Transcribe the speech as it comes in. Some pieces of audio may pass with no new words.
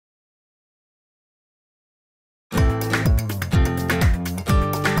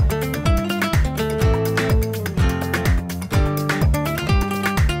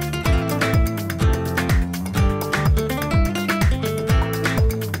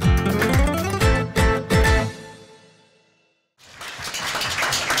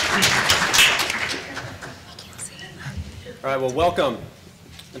right, well, welcome,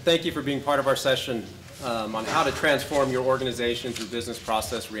 and thank you for being part of our session on how to transform your organization through business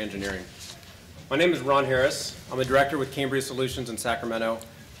process reengineering. My name is Ron Harris. I'm a director with Cambria Solutions in Sacramento,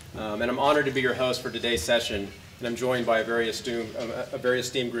 and I'm honored to be your host for today's session, and I'm joined by a very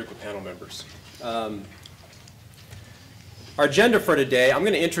esteemed group of panel members. Our agenda for today, I'm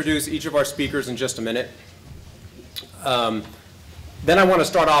going to introduce each of our speakers in just a minute. Then I want to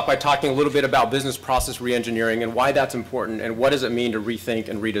start off by talking a little bit about business process reengineering and why that's important and what does it mean to rethink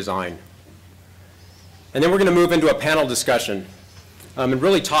and redesign. And then we're going to move into a panel discussion and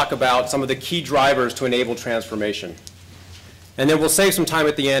really talk about some of the key drivers to enable transformation. And then we'll save some time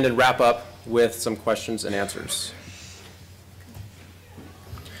at the end and wrap up with some questions and answers.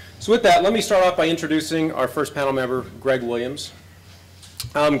 So with that, let me start off by introducing our first panel member, Greg Williams.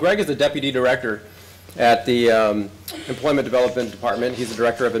 Greg is the Deputy Director at the Employment Development Department. He's the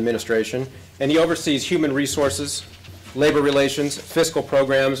Director of Administration, and he oversees human resources, labor relations, fiscal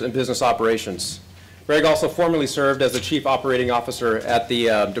programs, and business operations. Greg also formerly served as the Chief Operating Officer at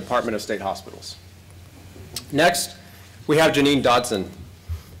the Department of State Hospitals. Next, we have Janeen Dodson.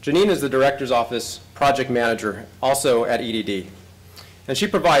 Janeen is the Director's Office Project Manager, also at EDD. And she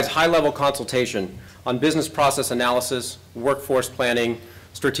provides high-level consultation on business process analysis, workforce planning,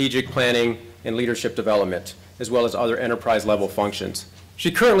 strategic planning, and leadership development, as well as other enterprise-level functions. She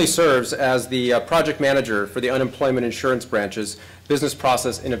currently serves as the project manager for the Unemployment Insurance Branch's Business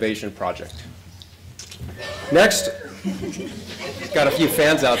Process Innovation Project. Next, got a few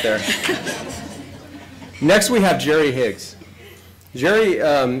fans out there. Next, we have Gerri Higgs.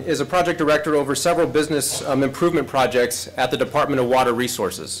 Gerri is a project director over several business improvement projects at the Department of Water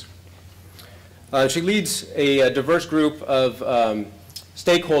Resources. She leads a diverse group of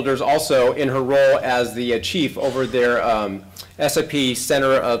stakeholders also in her role as the chief over their SAP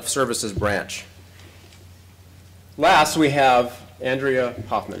Center of Services branch. Last, we have Andrea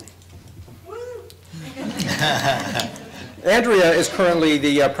Hoffman. Andrea is currently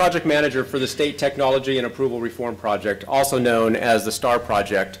the project manager for the State Technology and Approval Reform Project, also known as the STAR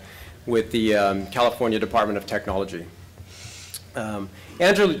project with the California Department of Technology.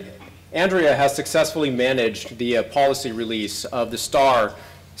 Andrea has successfully managed the policy release of the STAR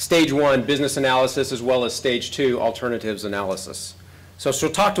Stage 1 business analysis as well as Stage 2 alternatives analysis. So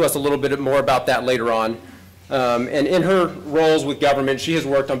she'll talk to us a little bit more about that later on. And in her roles with government, she has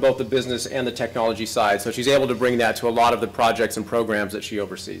worked on both the business and the technology side, so she's able to bring that to a lot of the projects and programs that she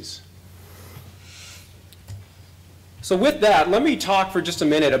oversees. So with that, let me talk for just a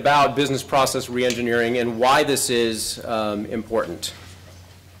minute about business process reengineering and why this is important.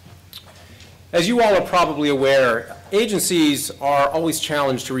 As you all are probably aware, agencies are always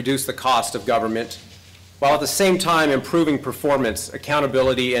challenged to reduce the cost of government while at the same time improving performance,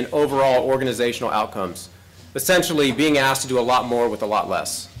 accountability, and overall organizational outcomes, essentially being asked to do a lot more with a lot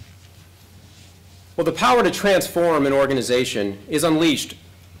less. Well, the power to transform an organization is unleashed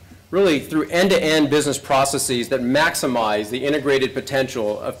really through end-to-end business processes that maximize the integrated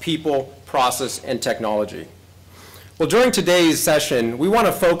potential of people, process, and technology. Well, during today's session, we want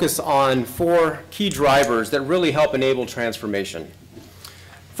to focus on 4 key drivers that really help enable transformation.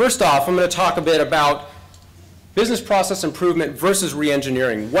 First off, I'm going to talk a bit about business process improvement versus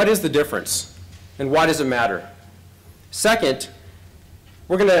reengineering. What is the difference, and why does it matter? Second,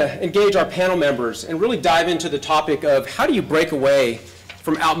 we're going to engage our panel members and really dive into the topic of how do you break away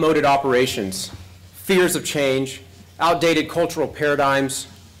from outmoded operations, fears of change, outdated cultural paradigms,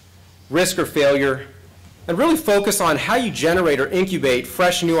 risk or failure, and really focus on how you generate or incubate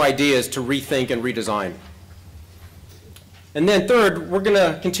fresh new ideas to rethink and redesign. And then third, we're going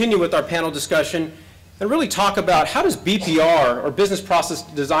to continue with our panel discussion and really talk about how does BPR, or business process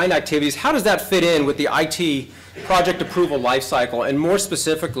design activities, how does that fit in with the IT project approval lifecycle, and more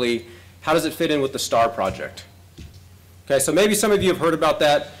specifically, how does it fit in with the STAR project? Okay, so maybe some of you have heard about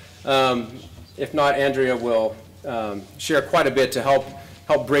that. If not, Andrea will share quite a bit to help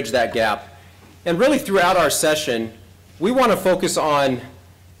bridge that gap. And really throughout our session, we want to focus on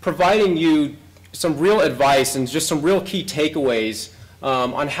providing you some real advice and just some real key takeaways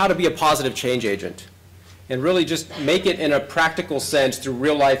on how to be a positive change agent and really just make it in a practical sense through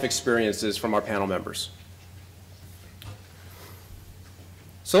real life experiences from our panel members.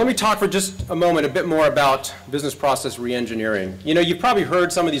 So let me talk for just a moment a bit more about business process reengineering. You know, you've probably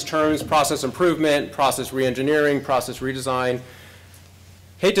heard some of these terms: process improvement, process reengineering, process redesign.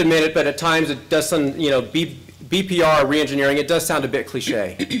 Hate to admit it, but at times it does sound, BPR, reengineering, it does sound a bit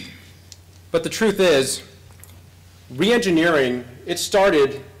cliche. But the truth is, reengineering, it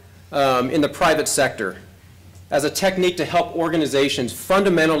started in the private sector as a technique to help organizations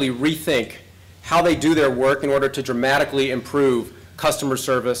fundamentally rethink how they do their work in order to dramatically improve customer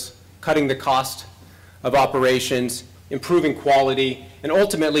service, cutting the cost of operations, improving quality, and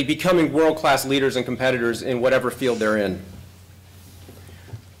ultimately becoming world-class leaders and competitors in whatever field they're in.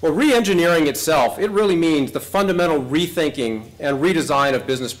 Well, re-engineering itself, it really means the fundamental rethinking and redesign of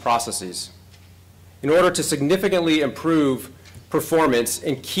business processes in order to significantly improve performance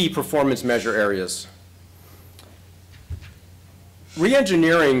in key performance measure areas.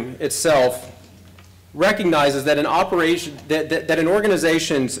 Re-engineering itself recognizes that an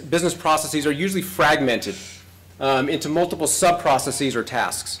organization's business processes are usually fragmented into multiple sub-processes or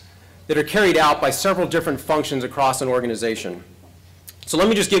tasks that are carried out by several different functions across an organization. So let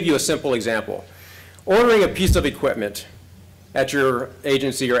me just give you a simple example. Ordering a piece of equipment at your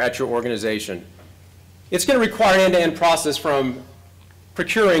agency or at your organization, it's going to require an end-to-end process from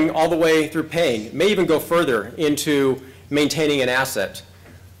procuring all the way through paying. It may even go further into maintaining an asset.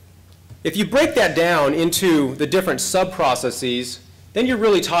 If you break that down into the different sub-processes, then you're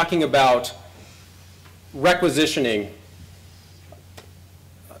really talking about requisitioning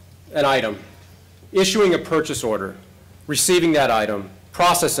an item, issuing a purchase order, receiving that item,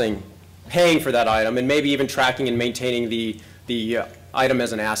 processing, paying for that item, and maybe even tracking and maintaining the item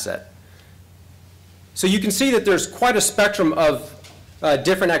as an asset. So you can see that there's quite a spectrum of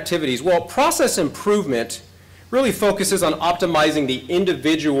different activities. Well, process improvement really focuses on optimizing the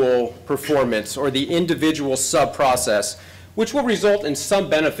individual performance or the individual sub-process, which will result in some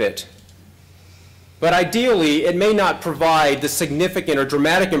benefit. But ideally, it may not provide the significant or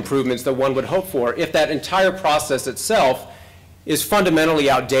dramatic improvements that one would hope for if that entire process itself is fundamentally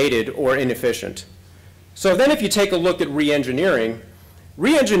outdated or inefficient. So then if you take a look at re-engineering,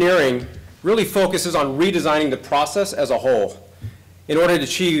 re-engineering really focuses on redesigning the process as a whole in order to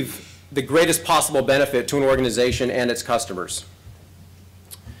achieve the greatest possible benefit to an organization and its customers.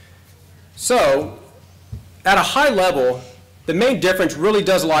 So, at a high level, the main difference really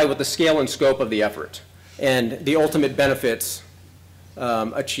does lie with the scale and scope of the effort and the ultimate benefits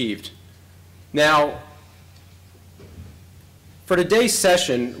achieved. Now, for today's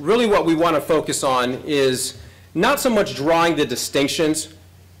session, really what we want to focus on is not so much drawing the distinctions,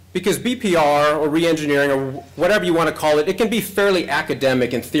 because BPR or re-engineering or whatever you want to call it, it can be fairly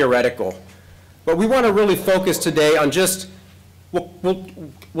academic and theoretical. But we want to really focus today on just,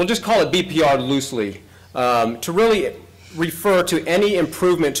 we'll just call it BPR loosely, to really refer to any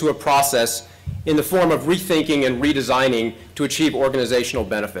improvement to a process in the form of rethinking and redesigning to achieve organizational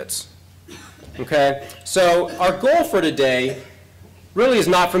benefits. Okay? So our goal for today really is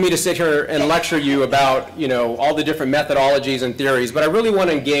not for me to sit here and lecture you about, all the different methodologies and theories, but I really want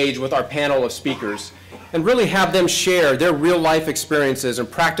to engage with our panel of speakers and really have them share their real-life experiences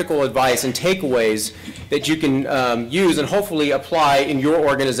and practical advice and takeaways that you can use and hopefully apply in your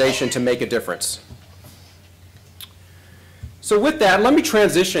organization to make a difference. So with that, let me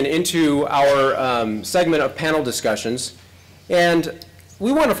transition into our segment of panel discussions. And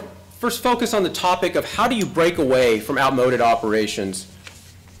we want to first focus on the topic of how do you break away from outmoded operations,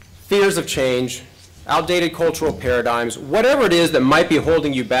 fears of change, outdated cultural paradigms, whatever it is that might be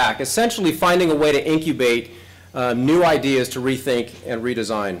holding you back, essentially finding a way to incubate new ideas to rethink and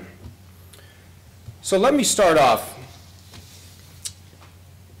redesign. So let me start off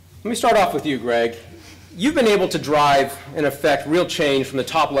with you, Greg. You've been able to drive and affect real change from the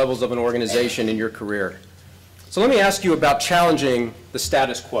top levels of an organization in your career. So let me ask you about challenging the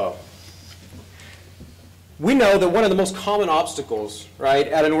status quo. We know that one of the most common obstacles, right,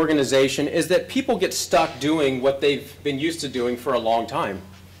 at an organization is that people get stuck doing what they've been used to doing for a long time.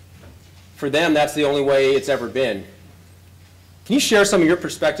 For them, that's the only way it's ever been. Can you share some of your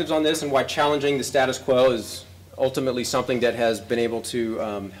perspectives on this and why challenging the status quo is ultimately something that has been able to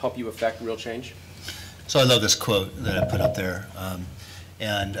help you affect real change? So I love this quote that I put up there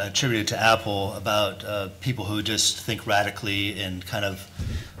and attributed to Apple about people who just think radically and kind of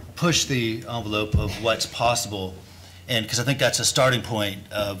push the envelope of what's possible, and because I think that's a starting point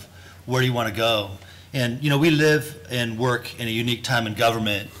of where you want to go. And we live and work in a unique time in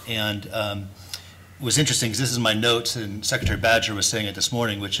government, and it was interesting because this is my notes, and Secretary Badger was saying it this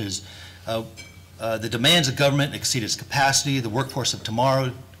morning, which is the demands of government exceed its capacity. The workforce of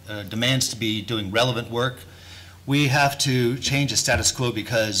tomorrow demands to be doing relevant work. We have to change the status quo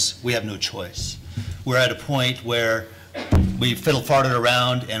because we have no choice. We're at a point where we fiddle-farted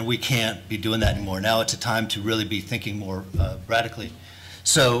around and we can't be doing that anymore. Now it's a time to really be thinking more radically.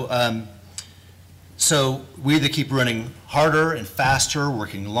 So, so we either keep running harder and faster,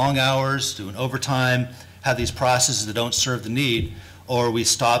 working long hours, doing overtime, have these processes that don't serve the need, or we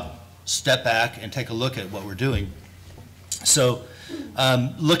step back and take a look at what we're doing. So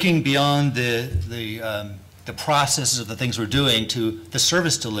looking beyond the processes of the things we're doing to the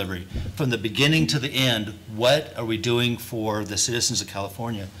service delivery, from the beginning to the end, what are we doing for the citizens of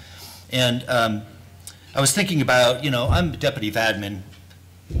California? And I was thinking about, I'm deputy admin,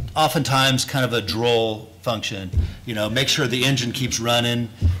 oftentimes kind of a droll function, make sure the engine keeps running,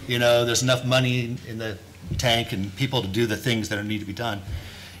 there's enough money in the tank and people to do the things that need to be done.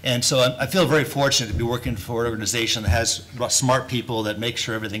 And so I feel very fortunate to be working for an organization that has smart people that make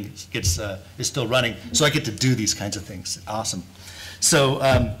sure everything is still running. So I get to do these kinds of things. Awesome. So,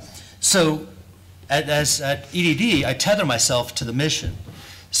 at EDD, I tether myself to the mission.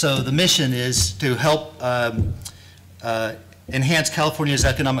 So the mission is to help enhance California's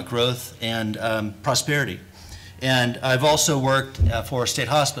economic growth and prosperity. And I've also worked for state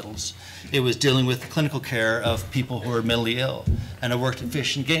hospitals. It was dealing with the clinical care of people who are mentally ill. And I worked at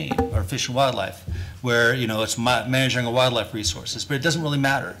Fish and Game, or Fish and Wildlife, where it's managing a wildlife resources, but it doesn't really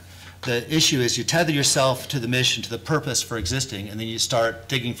matter. The issue is you tether yourself to the mission, to the purpose for existing, and then you start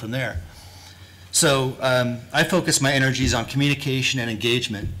digging from there. So I focus my energies on communication and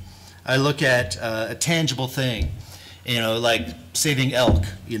engagement. I look at a tangible thing, like saving elk,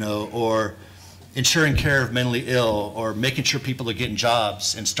 or ensuring care of mentally ill, or making sure people are getting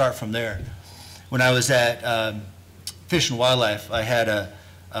jobs, and start from there. When I was at Fish and Wildlife,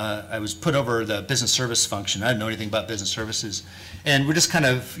 I was put over the business service function. I didn't know anything about business services. And we're just kind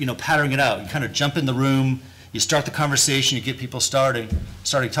of, pattering it out. You kind of jump in the room, you start the conversation, you get people starting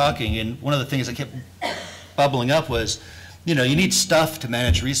talking. And one of the things that kept bubbling up was, you need stuff to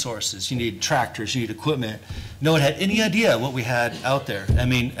manage resources. You need tractors, you need equipment. No one had any idea what we had out there. I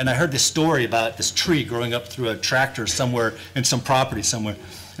mean, and I heard this story about this tree growing up through a tractor somewhere in some property somewhere.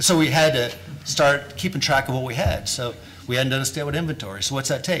 And so we had to start keeping track of what we had. So we had to understand what inventory. So what's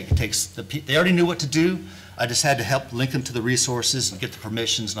that take? It takes they already knew what to do. I just had to help link them to the resources and get the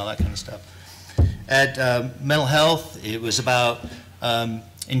permissions and all that kind of stuff. At mental health, it was about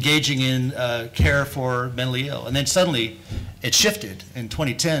engaging in care for mentally ill. And then suddenly it shifted. In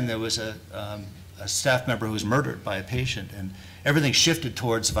 2010, there was a staff member who was murdered by a patient, and everything shifted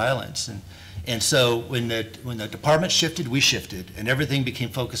towards violence. And so when the department shifted, we shifted, and everything became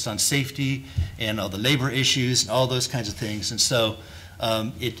focused on safety and all the labor issues and all those kinds of things. And so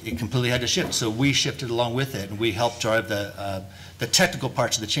it completely had to shift. So we shifted along with it, and we helped drive the technical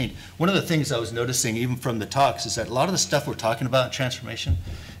parts of the change. One of the things I was noticing, even from the talks, is that a lot of the stuff we're talking about in transformation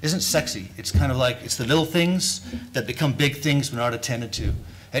isn't sexy. It's kind of like, it's the little things that become big things when not attended to.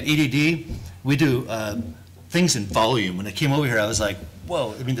 At EDD, we do things in volume. When I came over here, I was like,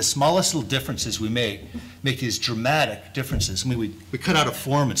 whoa, I mean, the smallest little differences we make these dramatic differences. I mean, we cut out a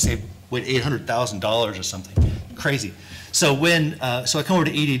form and saved, $800,000 or something, crazy. So so I come over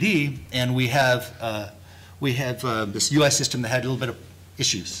to EDD, and we have this UI system that had a little bit of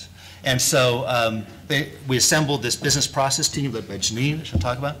issues. And so we assembled this business process team led by Janeen, which I'll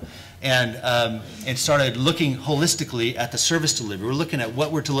talk about, and started looking holistically at the service delivery. We're looking at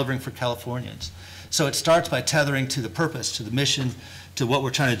what we're delivering for Californians. So it starts by tethering to the purpose, to the mission, to what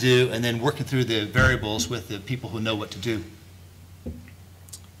we're trying to do, and then working through the variables with the people who know what to do.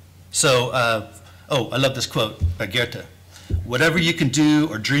 So, I love this quote by Gerri. Whatever you can do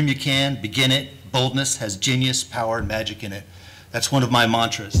or dream you can, begin it. Boldness has genius, power, and magic in it. That's one of my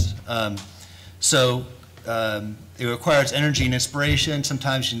mantras. It requires energy and inspiration.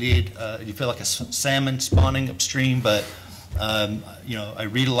 Sometimes you feel like a salmon spawning upstream, but I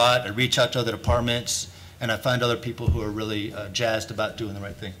read a lot, I reach out to other departments, and I find other people who are really jazzed about doing the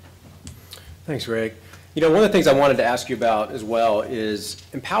right thing. Thanks, Greg. One of the things I wanted to ask you about as well is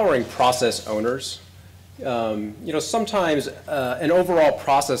empowering process owners. Sometimes an overall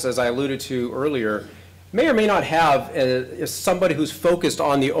process, as I alluded to earlier, may or may not have somebody who's focused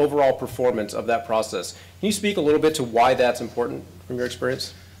on the overall performance of that process. Can you speak a little bit to why that's important from your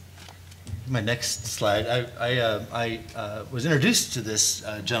experience? My next slide, I was introduced to this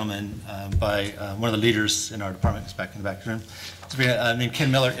gentleman by one of the leaders in our department. It's back in the back room. It's named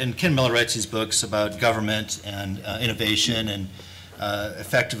Ken Miller, and Ken Miller writes these books about government and innovation and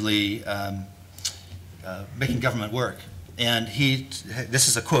effectively making government work. And this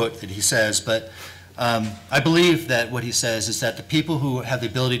is a quote that he says, but I believe that what he says is that the people who have the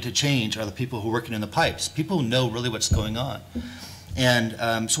ability to change are the people who are working in the pipes, people who know really what's going on.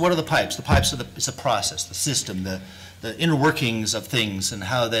 And so what are the pipes? The pipes are it's a process, the system, the inner workings of things and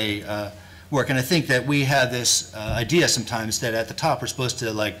how they work. And I think that we have this idea sometimes that at the top we're supposed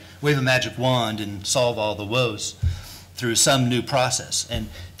to like wave a magic wand and solve all the woes through some new process. And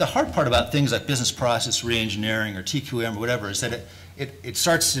the hard part about things like business process reengineering or TQM or whatever is that it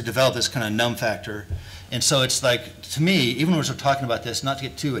starts to develop this kind of numb factor. And so it's like, to me, even when we're talking about this, not to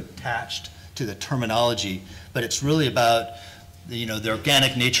get too attached to the terminology, but it's really about the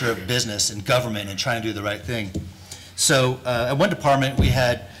organic nature of business and government and trying to do the right thing. So at one department, we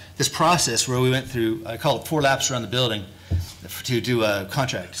had this process where we went through, I call it 4 laps around the building to do a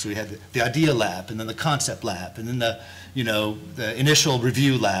contract. So we had the idea lap, and then the concept lap, and then the initial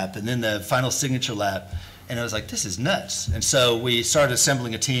review lap, and then the final signature lap. And I was like, this is nuts. And so we started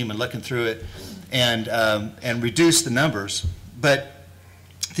assembling a team and looking through it and reduced the numbers. But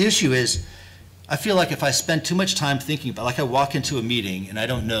the issue is, I feel like if I spend too much time thinking about, like I walk into a meeting and I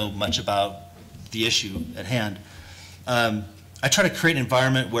don't know much about the issue at hand, I try to create an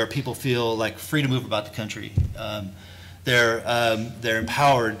environment where people feel like free to move about the country. They're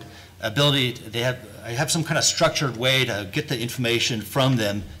empowered, I have some kind of structured way to get the information from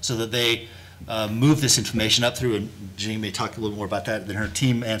them so that they move this information up through, and Janeen may talk a little more about that than her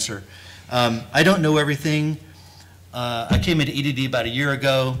team answer. I don't know everything. I came into EDD about a year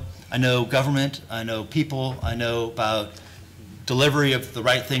ago. I know government, I know people, I know about delivery of the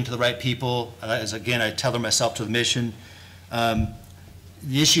right thing to the right people. As again, I tether myself to the mission.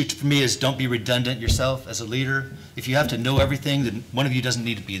 The issue for me is don't be redundant yourself as a leader. If you have to know everything, then one of you doesn't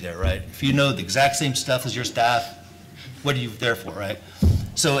need to be there, right? If you know the exact same stuff as your staff, what are you there for, right?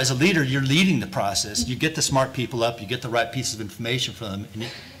 So as a leader, you're leading the process. You get the smart people up, you get the right pieces of information from them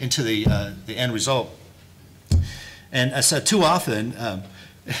into the end result. And I said too often,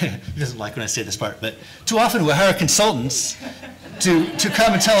 he doesn't like when I say this part, but too often we hire consultants to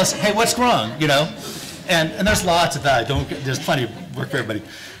come and tell us, hey, what's wrong, And there's lots of that. There's plenty of work for everybody.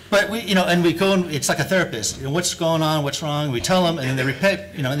 But and we go and it's like a therapist. What's going on? What's wrong? We tell them, and then they repeat.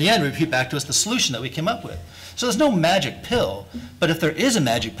 In the end, repeat back to us the solution that we came up with. So there's no magic pill. But if there is a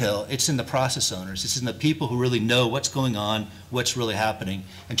magic pill, it's in the process owners. It's in the people who really know what's going on, what's really happening,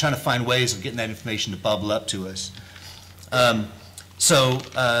 and trying to find ways of getting that information to bubble up to us. So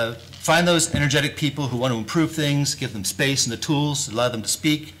find those energetic people who want to improve things, give them space and the tools, allow them to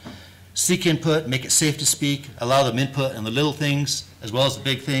speak. Seek input, make it safe to speak, allow them input on the little things as well as the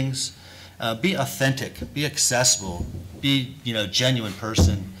big things. Be authentic, be accessible, be genuine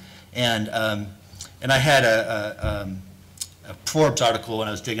person. And I had a Forbes article when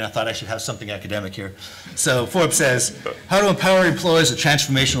I was digging. I thought I should have something academic here. So Forbes says, how to empower employees with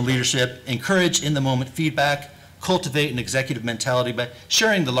transformational leadership, encourage in-the-moment feedback, cultivate an executive mentality by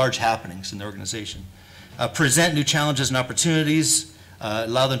sharing the large happenings in the organization, present new challenges and opportunities,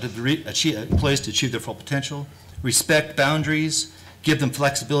 allow them to employees to achieve their full potential, respect boundaries, give them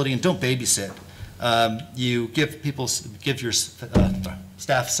flexibility, and don't babysit. You give your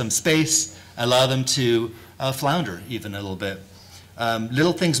staff some space, allow them to flounder even a little bit.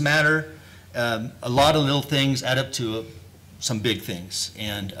 Little things matter. A lot of little things add up to some big things.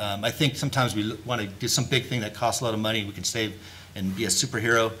 And I think sometimes we want to do some big thing that costs a lot of money, we can save and be a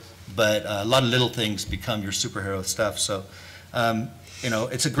superhero, but a lot of little things become your superhero stuff. So,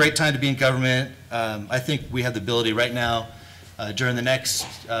 it's a great time to be in government. I think we have the ability right now, during the next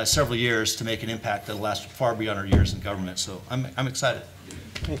several years, to make an impact that will last far beyond our years in government. So I'm excited.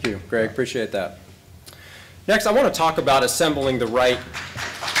 Thank you, Greg. Appreciate that. Next, I want to talk about assembling the right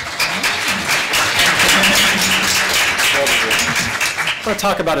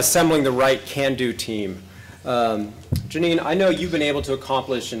can-do team. Janeen, I know you've been able to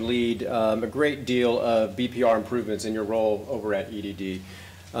accomplish and lead a great deal of BPR improvements in your role over at EDD.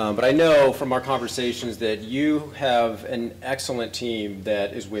 But I know from our conversations that you have an excellent team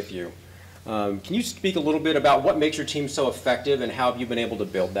that is with you. Can you speak a little bit about what makes your team so effective and how have you been able to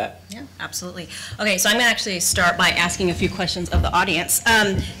build that? Yeah, absolutely. Okay, so I'm going to actually start by asking a few questions of the audience.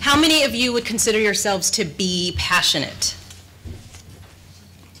 How many of you would consider yourselves to be passionate?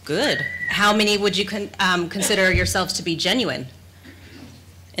 Good. How many would you consider yourselves to be genuine?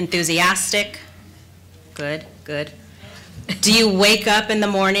 Enthusiastic? Good, good. Do you wake up in the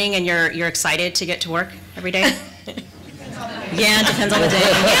morning and you're excited to get to work every day? Yeah, it depends on the day.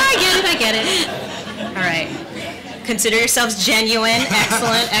 Yeah, I get it. All right. Consider yourselves genuine.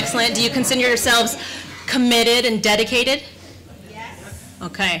 Excellent, excellent. Do you consider yourselves committed and dedicated? Yes.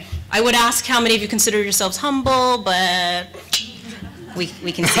 Okay. I would ask how many of you consider yourselves humble, but we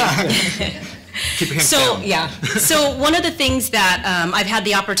can see. Keep your hands so, down. Yeah. So one of the things that I've had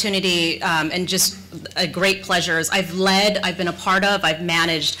the opportunity and just a great pleasure is I've been a part of, I've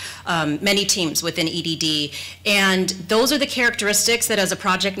managed many teams within EDD. And those are the characteristics that as a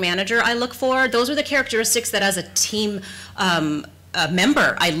project manager I look for. Those are the characteristics that as a team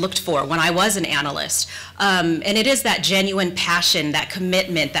member I looked for when I was an analyst. And it is that genuine passion, that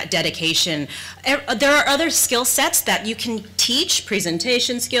commitment, that dedication. There are other skill sets that you can teach,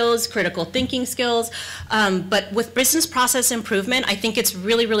 presentation skills, critical thinking skills, but with business process improvement, I think it's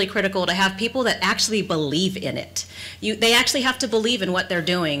really, really critical to have people that actually believe in it. They actually have to believe in what they're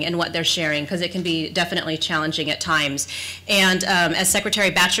doing and what they're sharing, because it can be definitely challenging at times. And as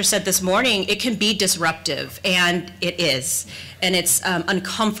Secretary Batcher said this morning, it can be disruptive, and it is. And it's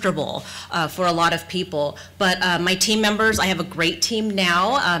uncomfortable for a lot of people. But my team members, I have a great team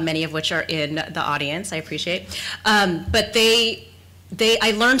now, many of which are in the audience, I appreciate. But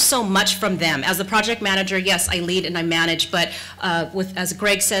I learned so much from them. As the project manager, yes, I lead and I manage, but as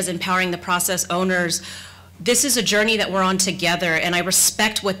Greg says, empowering the process owners, this is a journey that we're on together, and I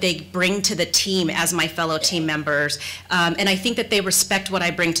respect what they bring to the team as my fellow team members. And I think that they respect what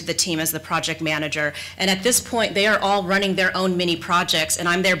I bring to the team as the project manager. And at this point, they are all running their own mini projects, and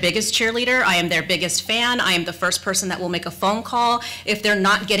I'm their biggest cheerleader. I am their biggest fan. I am the first person that will make a phone call if they're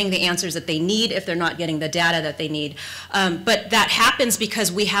not getting the answers that they need, if they're not getting the data that they need. But that happens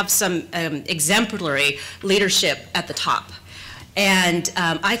because we have some exemplary leadership at the top. And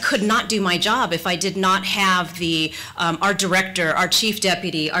I could not do my job if I did not have our director, our chief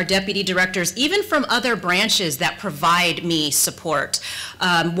deputy, our deputy directors, even from other branches that provide me support,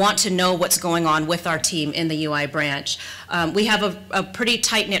 want to know what's going on with our team in the UI branch. We have a pretty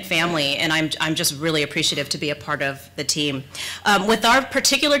tight-knit family, and I'm just really appreciative to be a part of the team. With our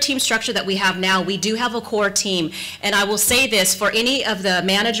particular team structure that we have now, we do have a core team, and I will say this, for any of the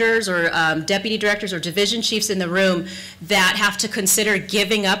managers or deputy directors or division chiefs in the room that have to consider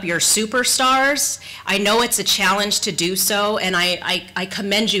giving up your superstars, I know it's a challenge to do so, and I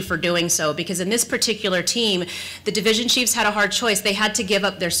commend you for doing so, because in this particular team, the division chiefs had a hard choice. They had to give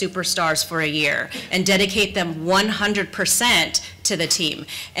up their superstars for a year and dedicate them 100% to the team.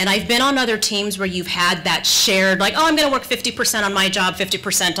 And I've been on other teams where you've had that shared, like, oh, I'm going to work 50% on my job,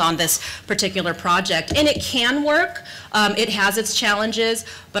 50% on this particular project. And it can work. It has its challenges,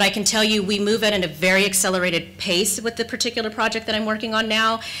 but I can tell you we move at a very accelerated pace with the particular project that I'm working on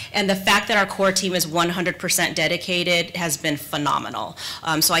now. And the fact that our core team is 100% dedicated has been phenomenal.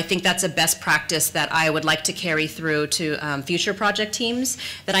 So I think that's a best practice that I would like to carry through to future project teams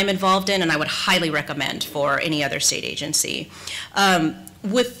that I'm involved in, and I would highly recommend for any other state agency.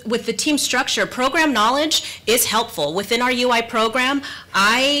 With the team structure, program knowledge is helpful. Within our UI program,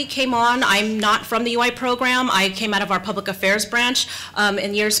 I'm not from the UI program. I came out of our public affairs branch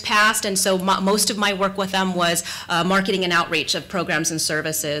in years past, and so most of my work with them was marketing and outreach of programs and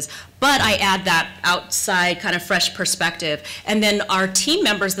services. But I add that outside kind of fresh perspective. And then our team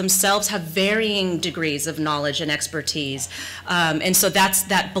members themselves have varying degrees of knowledge and expertise. And so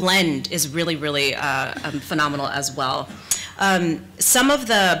that blend is really, really phenomenal as well. Some of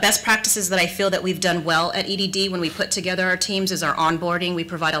the best practices that I feel that we've done well at EDD when we put together our teams is our onboarding. We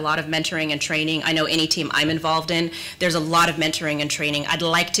provide a lot of mentoring and training. I know any team I'm involved in, there's a lot of mentoring and training. I'd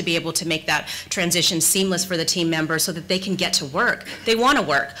like to be able to make that transition seamless for the team members so that they can get to work. They want to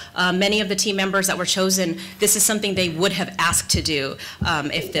work. Many of the team members that were chosen, this is something they would have asked to do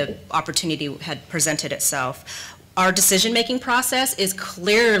if the opportunity had presented itself. Our decision-making process is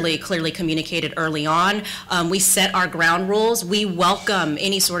clearly communicated early on. We set our ground rules. We welcome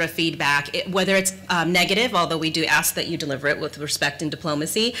any sort of feedback, whether it's negative, although we do ask that you deliver it with respect and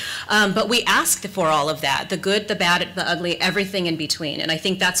diplomacy. But we ask for all of that, the good, the bad, the ugly, everything in between. And I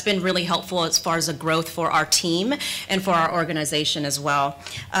think that's been really helpful as far as a growth for our team and for our organization as well.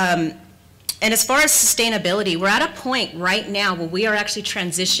 And as far as sustainability, we're at a point right now where we are actually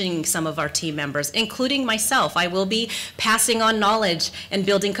transitioning some of our team members, including myself. I will be passing on knowledge and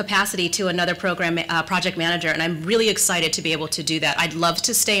building capacity to another program project manager, and I'm really excited to be able to do that. I'd love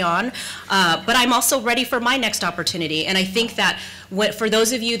to stay on, but I'm also ready for my next opportunity. And I think that for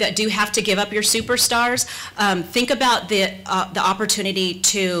those of you that do have to give up your superstars, think about the opportunity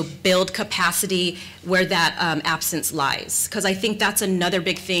to build capacity where that absence lies. Because I think that's another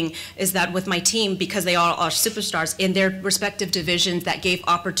big thing, is that with my team, because they all are superstars in their respective divisions, that gave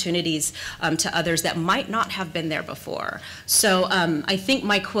opportunities to others that might not have been there before. So I think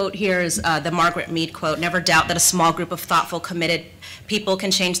my quote here is the Margaret Mead quote, "Never doubt that a small group of thoughtful, committed people can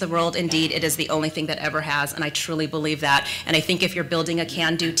change the world. Indeed, it is the only thing that ever has." And I truly believe that. And I think if you're building a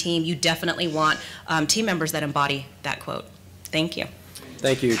can-do team, you definitely want team members that embody that quote. Thank you.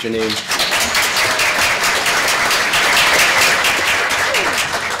 Thank you, Janeen.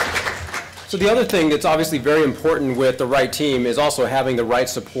 So the other thing that's obviously very important with the right team is also having the right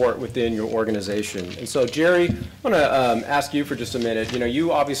support within your organization. And so, Gerri, I want to ask you for just a minute. You know,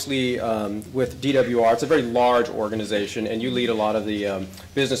 you obviously, with DWR, it's a very large organization, and you lead a lot of the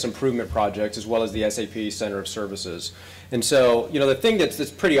business improvement projects as well as the SAP Center of Services. And so, you know, the thing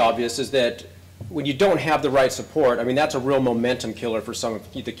that's pretty obvious is that when you don't have the right support, I mean, that's a real momentum killer for some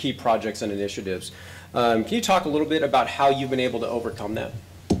of the key projects and initiatives. Can you talk a little bit about how you've been able to overcome that?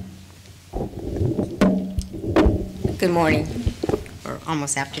 Good morning, or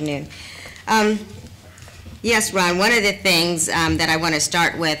almost afternoon. Yes, Ron, one of the things that I want to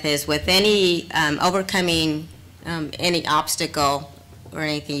start with is with any overcoming any obstacle or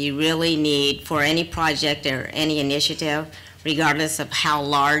anything you really need for any project or any initiative, regardless of how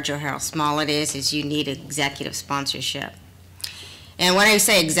large or how small it is you need executive sponsorship. And when I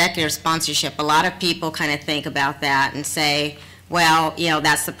say executive sponsorship, a lot of people kind of think about that and say, well, you know,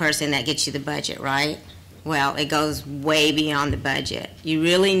 that's the person that gets you the budget, right? Well, it goes way beyond the budget. You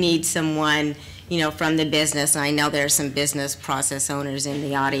really need someone, you know, from the business, and I know there are some business process owners in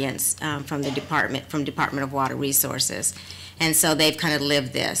the audience from Department of Water Resources, and so they've kind of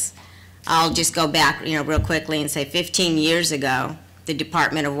lived this. I'll just go back, you know, real quickly and say 15 years ago, the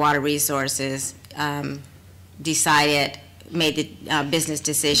Department of Water Resources made the business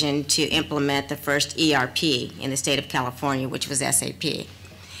decision to implement the first ERP in the state of California, which was SAP.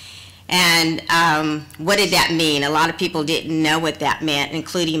 And what did that mean? A lot of people didn't know what that meant,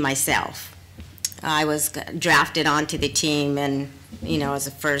 including myself. I was drafted onto the team, and you know, as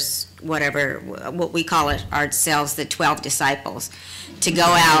the first, whatever, what we call it ourselves, the 12 disciples, to go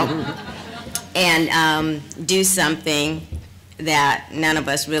out and do something that none of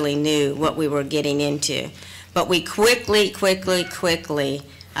us really knew what we were getting into. But we quickly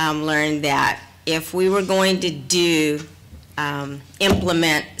learned that if we were going to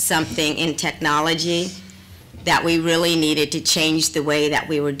implement something in technology, that we really needed to change the way that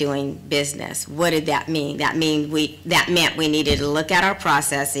we were doing business. What did that mean? That meant we needed to look at our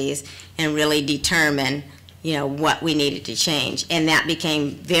processes and really determine, you know, what we needed to change. And that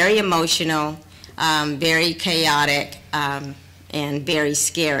became very emotional, very chaotic, and very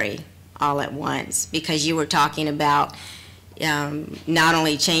scary all at once, because you were talking about not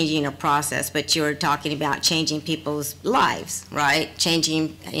only changing a process, but you were talking about changing people's lives, right?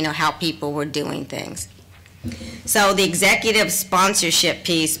 Changing, you know, how people were doing things. So the executive sponsorship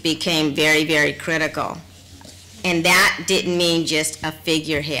piece became very critical. And that didn't mean just a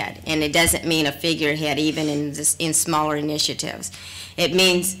figurehead, and it doesn't mean a figurehead even in smaller initiatives. It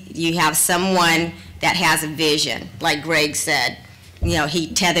means you have someone that has a vision, like Greg said. You know,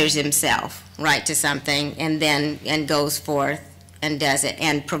 he tethers himself, right, to something, and goes forth and does it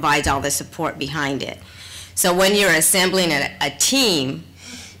and provides all the support behind it. So when you're assembling a team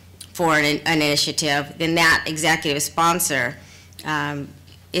for an initiative, then that executive sponsor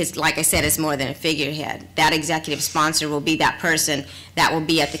is, like I said, is more than a figurehead. That executive sponsor will be that person that will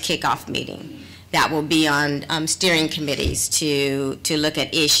be at the kickoff meeting, that will be on steering committees to look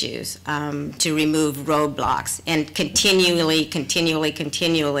at issues, to remove roadblocks, and continually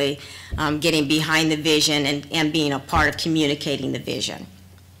getting behind the vision and being a part of communicating the vision.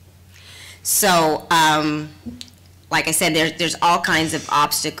 So, like I said, there's all kinds of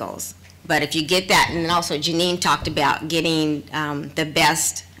obstacles, but if you get that, and also Janeen talked about getting the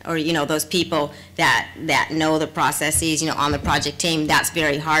best, or you know, those people that know the processes, you know, on the project team, that's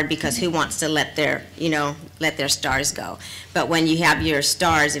very hard, because who wants to let their stars go? But when you have your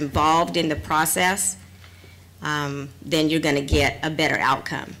stars involved in the process, then you're going to get a better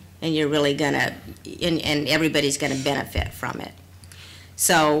outcome, and you're really going to, and everybody's going to benefit from it.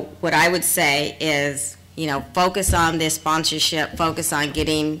 So what I would say is, you know, focus on this sponsorship, focus on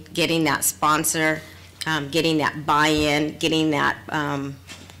getting that sponsor, getting that buy-in, getting that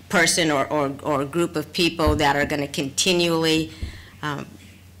person or group of people that are going to continually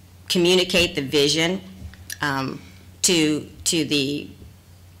communicate the vision to the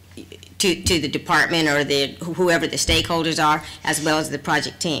department or whoever the stakeholders are, as well as the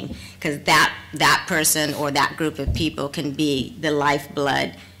project team, because that person or that group of people can be the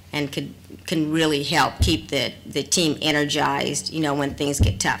lifeblood and can really help keep the team energized, you know, when things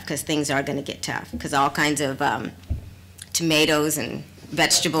get tough, because things are going to get tough, because all kinds of tomatoes and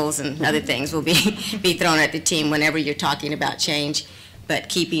vegetables and other things will be thrown at the team whenever you're talking about change. But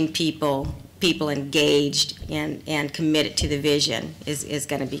keeping people engaged and committed to the vision is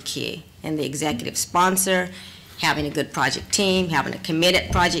going to be key. And the executive sponsor, having a good project team, having a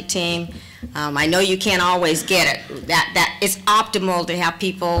committed project team. I know you can't always get it. That it's optimal to have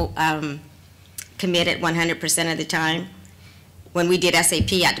people committed 100% of the time. When we did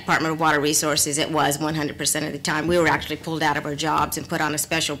SAP at Department of Water Resources, it was 100% of the time. We were actually pulled out of our jobs and put on a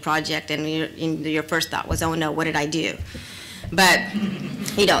special project, and your first thought was, oh no, what did I do? But,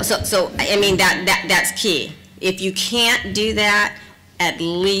 you know, so I mean, that's key. If you can't do that, at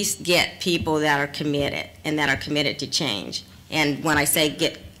least get people that are committed and that are committed to change. And when I say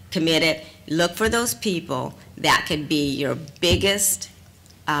get committed, look for those people that could be your biggest,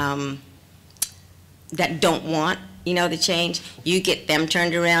 that don't want, you know, the change. You get them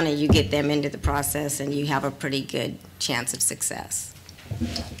turned around and you get them into the process, and you have a pretty good chance of success.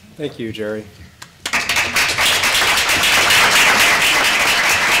 Thank you, Gerri.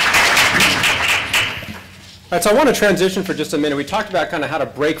 All right, so I want to transition for just a minute. We talked about kind of how to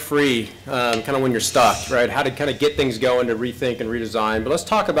break free, kind of when you're stuck, right? How to kind of get things going to rethink and redesign. But let's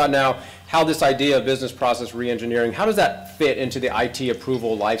talk about now how this idea of business process reengineering, how does that fit into the IT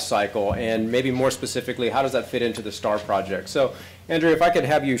approval lifecycle? And maybe more specifically, how does that fit into the STAR project? So, Andrea, if I could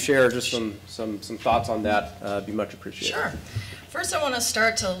have you share just some thoughts on that, it'd be much appreciated. Sure. First, I want to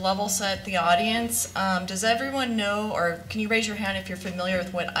start to level set the audience. Does everyone know, or can you raise your hand if you're familiar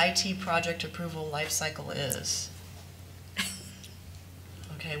with what IT project approval lifecycle is?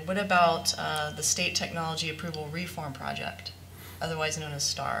 Okay, what about the State Technology Approval Reform Project, otherwise known as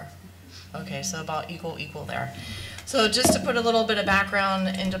STAR? Okay, so about equal there. So just to put a little bit of background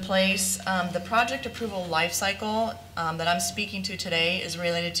into place, the project approval lifecycle that I'm speaking to today is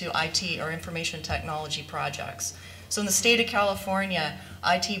related to IT, or information technology projects. So in the state of California,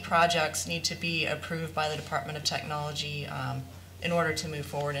 IT projects need to be approved by the Department of Technology in order to move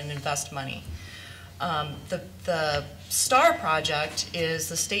forward and invest money. The STAR project is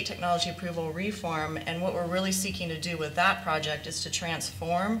the State Technology Approval Reform, and what we're really seeking to do with that project is to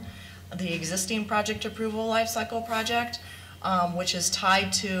transform the existing project approval lifecycle project, which is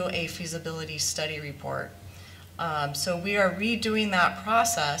tied to a feasibility study report. So we are redoing that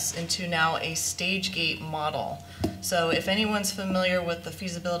process into now a stage gate model. So if anyone's familiar with the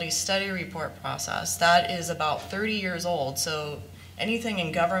feasibility study report process, that is about 30 years old. So anything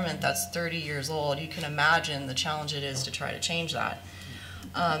in government that's 30 years old, you can imagine the challenge it is to try to change that.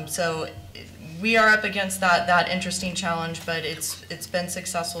 So we are up against that interesting challenge, but it's been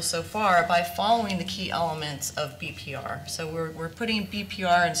successful so far by following the key elements of BPR. So we're putting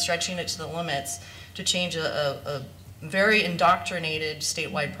BPR and stretching it to the limits to change a very indoctrinated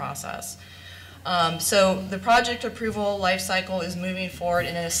statewide process. So the project approval lifecycle is moving forward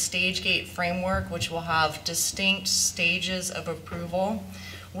in a stage gate framework, which will have distinct stages of approval.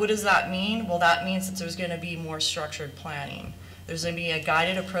 What does that mean? Well, that means that there's going to be more structured planning. There's going to be a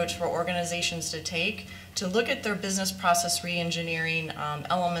guided approach for organizations to take to look at their business process reengineering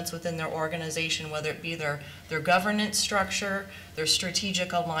elements within their organization, whether it be their governance structure, their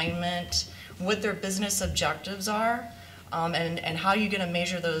strategic alignment, what their business objectives are, and how you're going to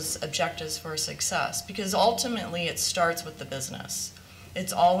measure those objectives for success. Because ultimately it starts with the business.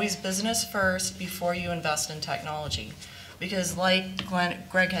 It's always business first before you invest in technology. Because like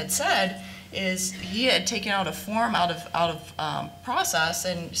Greg had said, is he had taken out a form out of process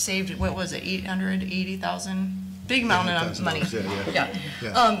and saved, what was it, 880,000? Big amount of money.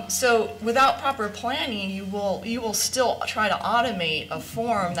 Yeah. So without proper planning, you will still try to automate a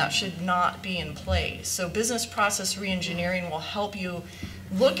form that should not be in place. So business process reengineering will help you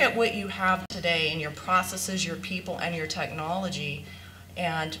look at what you have today in your processes, your people, and your technology.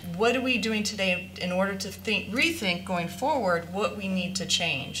 And what are we doing today in order to rethink going forward what we need to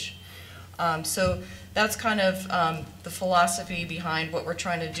change? So that's kind of the philosophy behind what we're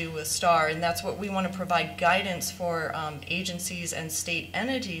trying to do with STAR, and that's what we want to provide guidance for agencies and state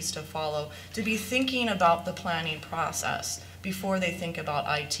entities to follow, to be thinking about the planning process before they think about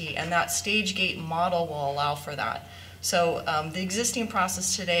IT, and that stage gate model will allow for that. So the existing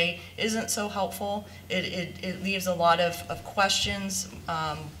process today isn't so helpful. It leaves a lot of questions,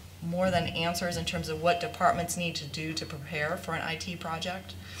 more than answers in terms of what departments need to do to prepare for an IT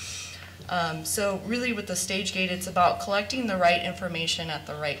project. So really with the stage gate, it's about collecting the right information at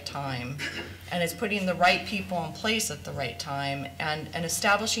the right time, and it's putting the right people in place at the right time, and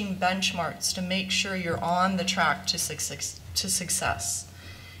establishing benchmarks to make sure you're on the track to success,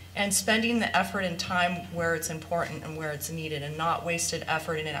 and spending the effort and time where it's important and where it's needed, and not wasted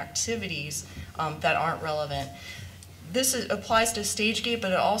effort in activities that aren't relevant. This applies to stage gate,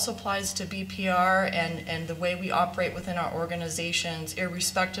 but it also applies to BPR and the way we operate within our organizations,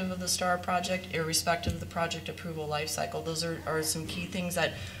 irrespective of the STAR project, irrespective of the project approval lifecycle. Those are some key things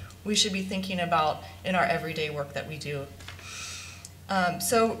that we should be thinking about in our everyday work that we do.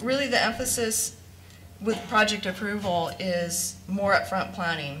 So really the emphasis with project approval is more upfront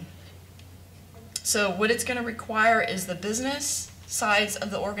planning. So what it's going to require is the business sides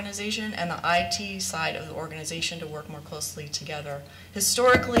of the organization and the IT side of the organization to work more closely together.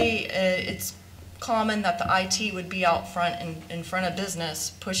 Historically, it's common that the IT would be out front in front of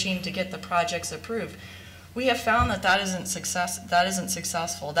business pushing to get the projects approved. We have found that isn't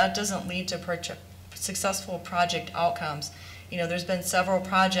successful. That doesn't lead to successful project outcomes. You know, there's been several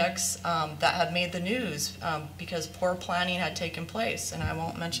projects that have made the news because poor planning had taken place, and I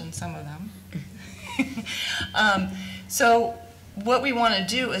won't mention some of them. So what we want to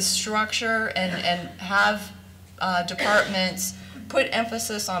do is structure and have departments put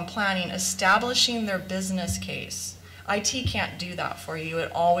emphasis on planning, establishing their business case. IT can't do that for you.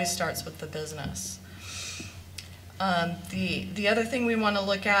 It always starts with the business. The other thing we want to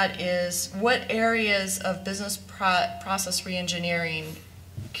look at is what areas of business process reengineering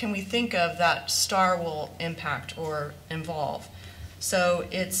can we think of that STAR will impact or involve. So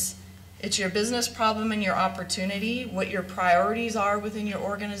it's your business problem and your opportunity, what your priorities are within your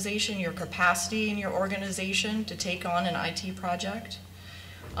organization, your capacity in your organization to take on an IT project,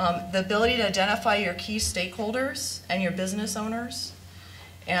 the ability to identify your key stakeholders and your business owners,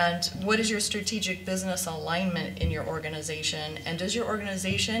 and what is your strategic business alignment in your organization, and does your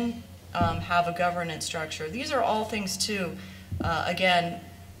organization have a governance structure? These are all things too, again,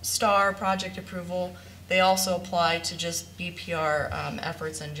 STAR, project approval, they also apply to just BPR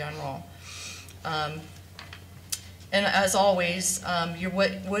efforts in general. And as always,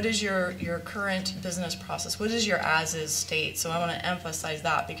 what is your current business process? What is your as-is state? So I want to emphasize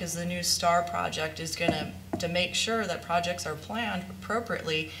that because the new STAR project is going to make sure that projects are planned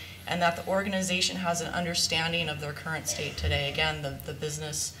appropriately and that the organization has an understanding of their current state today. Again, the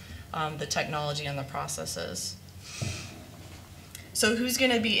business, the technology, and the processes. So who's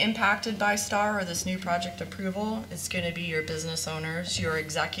going to be impacted by STAR or this new project approval? It's going to be your business owners, your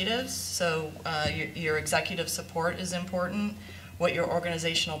executives. So your executive support is important, what your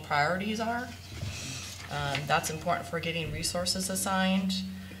organizational priorities are. That's important for getting resources assigned.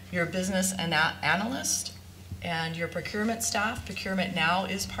 Your business analyst and your procurement staff. Procurement now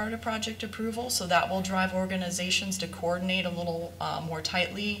is part of project approval, so that will drive organizations to coordinate a little more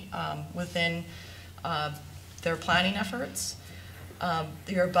tightly within their planning efforts.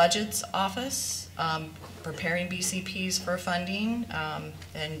 Your budgets office, preparing BCPs for funding,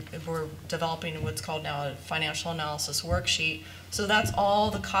 and we're developing what's called now a financial analysis worksheet. So that's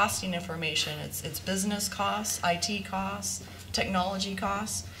all the costing information. It's business costs, IT costs, technology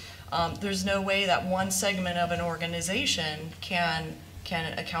costs. There's no way that one segment of an organization can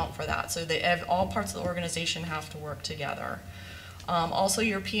account for that. So all parts of the organization have to work together. Also,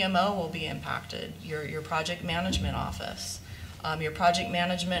 your PMO will be impacted, your project management office. Your project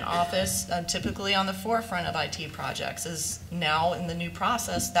management office, typically on the forefront of IT projects, is now in the new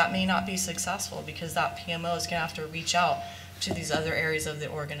process. That may not be successful because that PMO is going to have to reach out to these other areas of the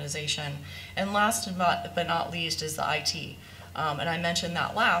organization. And last but not least is the IT. And I mentioned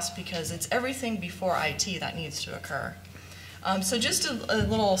that last because it's everything before IT that needs to occur. So just a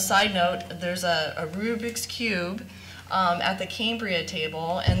little side note, there's a Rubik's Cube at the Cambria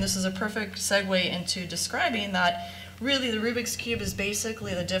table, and this is a perfect segue into describing that really the Rubik's Cube is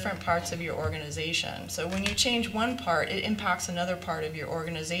basically the different parts of your organization. So when you change one part, it impacts another part of your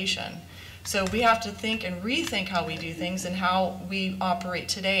organization. So we have to think and rethink how we do things and how we operate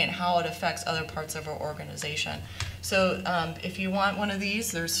today and how it affects other parts of our organization. So if you want one of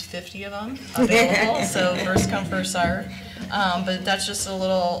these, there's 50 of them available, so first come, first serve. But that's just a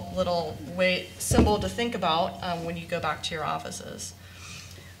little symbol to think about when you go back to your offices.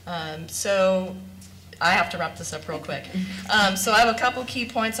 So I have to wrap this up real quick. So I have a couple key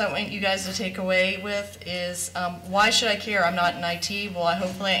points I want you guys to take away with is why should I care? I'm not in IT. Well,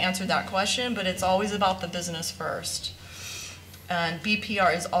 hopefully I answered that question, but it's always about the business first. And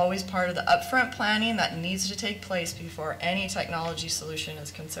BPR is always part of the upfront planning that needs to take place before any technology solution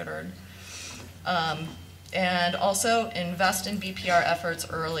is considered. And also invest in BPR efforts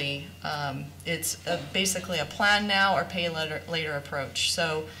early. It's basically a plan now or pay later approach.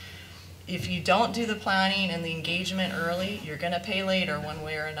 So if you don't do the planning and the engagement early, you're going to pay later one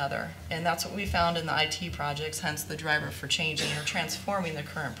way or another. And that's what we found in the IT projects, hence the driver for changing or transforming the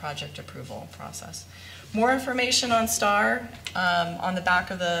current project approval process. More information on STAR on the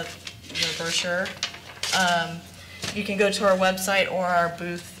back of the brochure. You can go to our website or our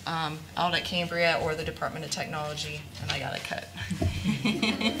booth out at Cambria or the Department of Technology. And I got it cut.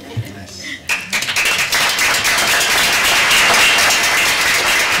 Nice.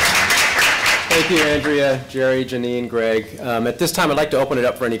 Thank you, Andrea, Gerri, Janeen, Greg. At this time, I'd like to open it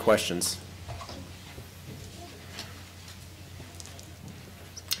up for any questions.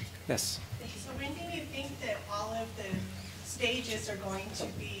 Yes. So when do you think that all of the stages are going to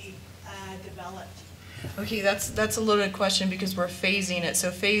be developed? Okay, that's a loaded question because we're phasing it. So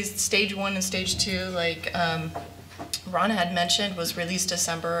stage 1 and stage 2, like Ron had mentioned, was released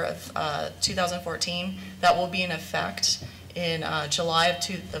December of 2014. That will be in effect in July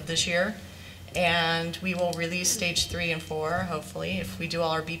of this year. and we will release stage 3 and 4, hopefully, if we do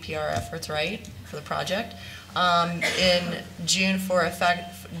all our BPR efforts right for the project, in June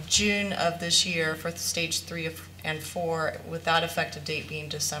June of this year for stage 3 and 4, with that effective date being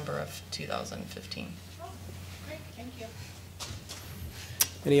December of 2015. Oh, great, thank you.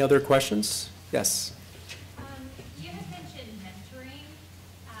 Any other questions? Yes. You had mentioned mentoring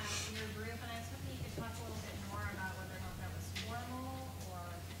in your group, and I was hoping you could talk a little bit more about whether or not that was formal or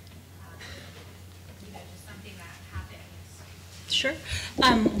just something that happens. Sure.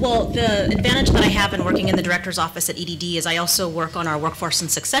 Well, the advantage that I have in working in the director's office at EDD is I also work on our workforce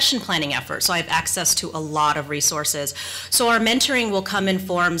and succession planning efforts, so I have access to a lot of resources. So our mentoring will come in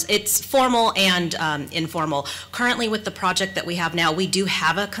forms, it's formal and informal. Currently with the project that we have now, we do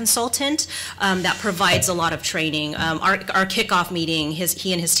have a consultant that provides a lot of training. Our kickoff meeting,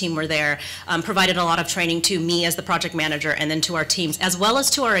 he and his team were there, provided a lot of training to me as the project manager and then to our teams, as well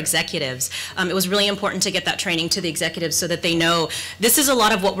as to our executives. It was really important to get that training to the executives so that they know this is a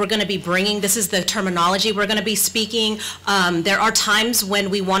lot of what we're going to be bringing. This is the terminology we're going to be speaking. There are times when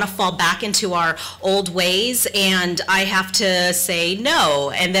we want to fall back into our old ways, and I have to say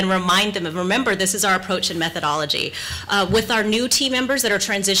no, and then remind them of, remember, this is our approach and methodology. With our new team members that are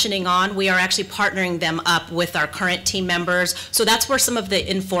transitioning on, we are actually partnering them up with our current team members. So that's where some of the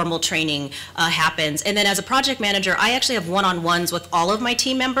informal training happens. And then as a project manager, I actually have one-on-ones with all of my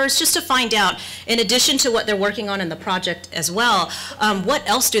team members just to find out, in addition to what they're working on in the project as well, what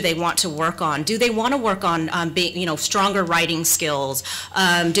else do they want to work on? Do they want to work on stronger writing skills?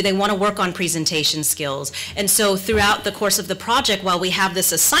 Do they want to work on presentation skills? And so throughout the course of the project, while we have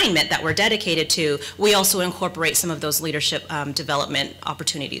this assignment that we're dedicated to, we also incorporate some of those leadership development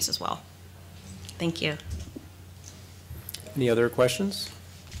opportunities as well. Thank you. Any other questions?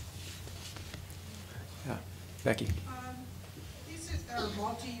 Yeah, Becky. These are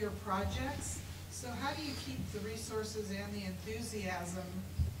multi-year projects, so how do you keep the resources and the enthusiasm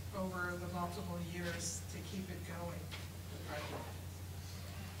over the multiple years to keep it going, the project?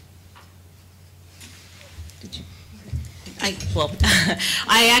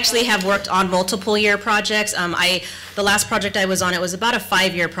 I actually have worked on multiple year projects. The last project I was on, it was about a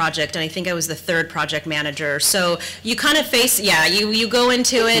 5-year project, and I think I was the 3rd project manager. So you kind of face, you go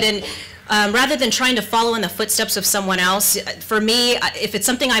into it, and rather than trying to follow in the footsteps of someone else, for me, if it's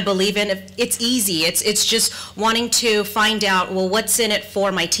something I believe in, it's easy. It's just wanting to find out, well, what's in it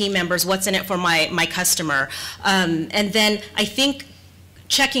for my team members, what's in it for my customer. And then I think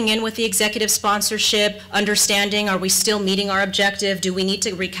checking in with the executive sponsorship, understanding, are we still meeting our objective? Do we need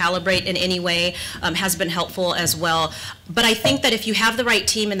to recalibrate in any way? Has been helpful as well. But I think that if you have the right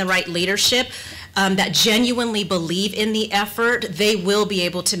team and the right leadership that genuinely believe in the effort, they will be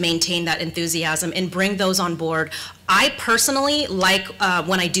able to maintain that enthusiasm and bring those on board. I personally like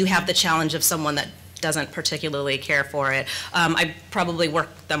when I do have the challenge of someone that doesn't particularly care for it. I probably work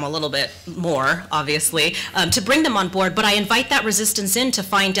them a little bit more, obviously, to bring them on board, but I invite that resistance in to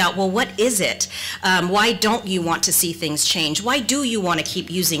find out, well, what is it? Why don't you want to see things change? Why do you want to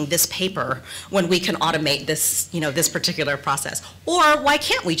keep using this paper when we can automate this, this particular process? Or why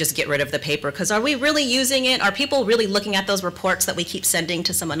can't we just get rid of the paper? Because are we really using it? Are people really looking at those reports that we keep sending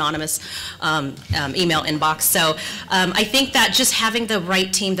to some anonymous email inbox? So I think that just having the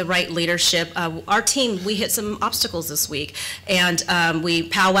right team, the right leadership, our team, we hit some obstacles this week, and we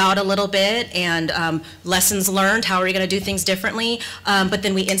powwowed a little bit, and lessons learned, how are we going to do things differently, but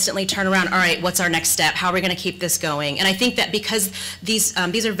then we instantly turn around, all right, what's our next step, how are we going to keep this going? And I think that because these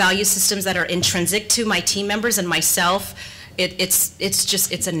are value systems that are intrinsic to my team members and myself,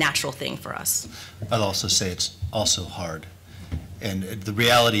 it's a natural thing for us. I'd also say it's also hard. And the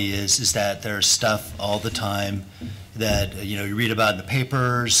reality is that there's stuff all the time that you read about in the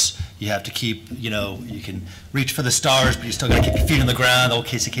papers. You have to keep, you can reach for the stars, but you still got to keep your feet on the ground. Old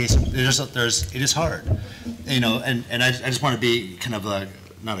case of case. It is hard, And I just want to be kind of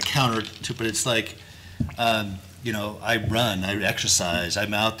not a counter to, but it's like, I run, I exercise,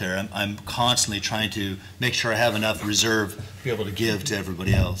 I'm out there. I'm constantly trying to make sure I have enough reserve to be able to give to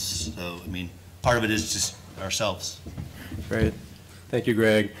everybody else. So part of it is just ourselves. Great. Thank you,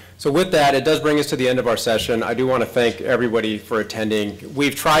 Greg. So with that, it does bring us to the end of our session. I do want to thank everybody for attending.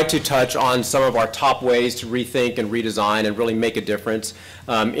 We've tried to touch on some of our top ways to rethink and redesign and really make a difference.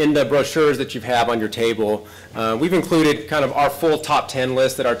 In the brochures that you have on your table, we've included kind of our full top 10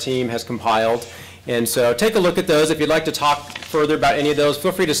 list that our team has compiled. And so take a look at those. If you'd like to talk further about any of those,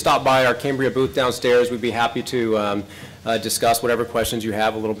 feel free to stop by our Cambria booth downstairs. We'd be happy to discuss whatever questions you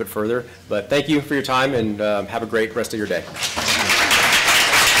have a little bit further. But thank you for your time, and have a great rest of your day.